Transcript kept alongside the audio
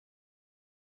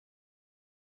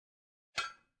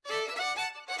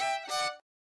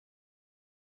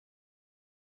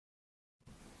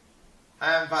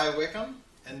Hi, I'm Vi Wickham,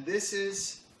 and this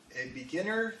is a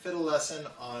beginner fiddle lesson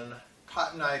on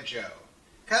Cotton Eye Joe.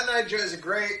 Cotton Eye Joe is a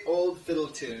great old fiddle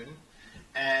tune,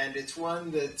 and it's one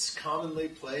that's commonly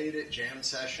played at jam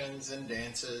sessions and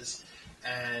dances,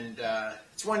 and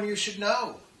it's one you should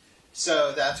know.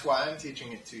 So that's why I'm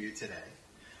teaching it to you today.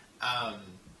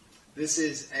 This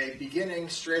is a beginning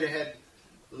straight-ahead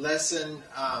lesson,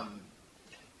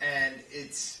 and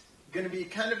it's going to be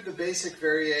kind of the basic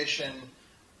variation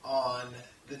on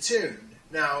the tune.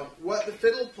 Now, what the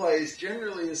fiddle plays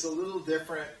generally is a little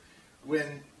different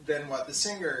than what the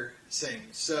singer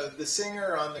sings. So the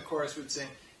singer on the chorus would sing,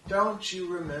 "Don't you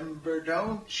remember,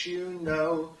 don't you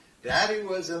know, Daddy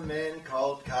was a man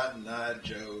called Cotton Eye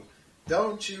Joe.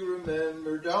 Don't you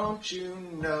remember, don't you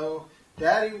know,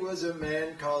 Daddy was a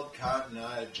man called Cotton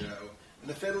Eye Joe." And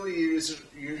the fiddle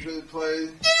usually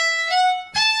plays,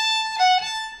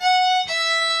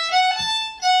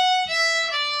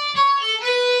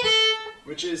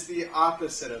 which is the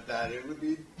opposite of that. It would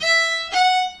be,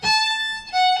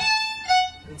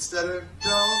 instead of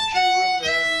 "don't you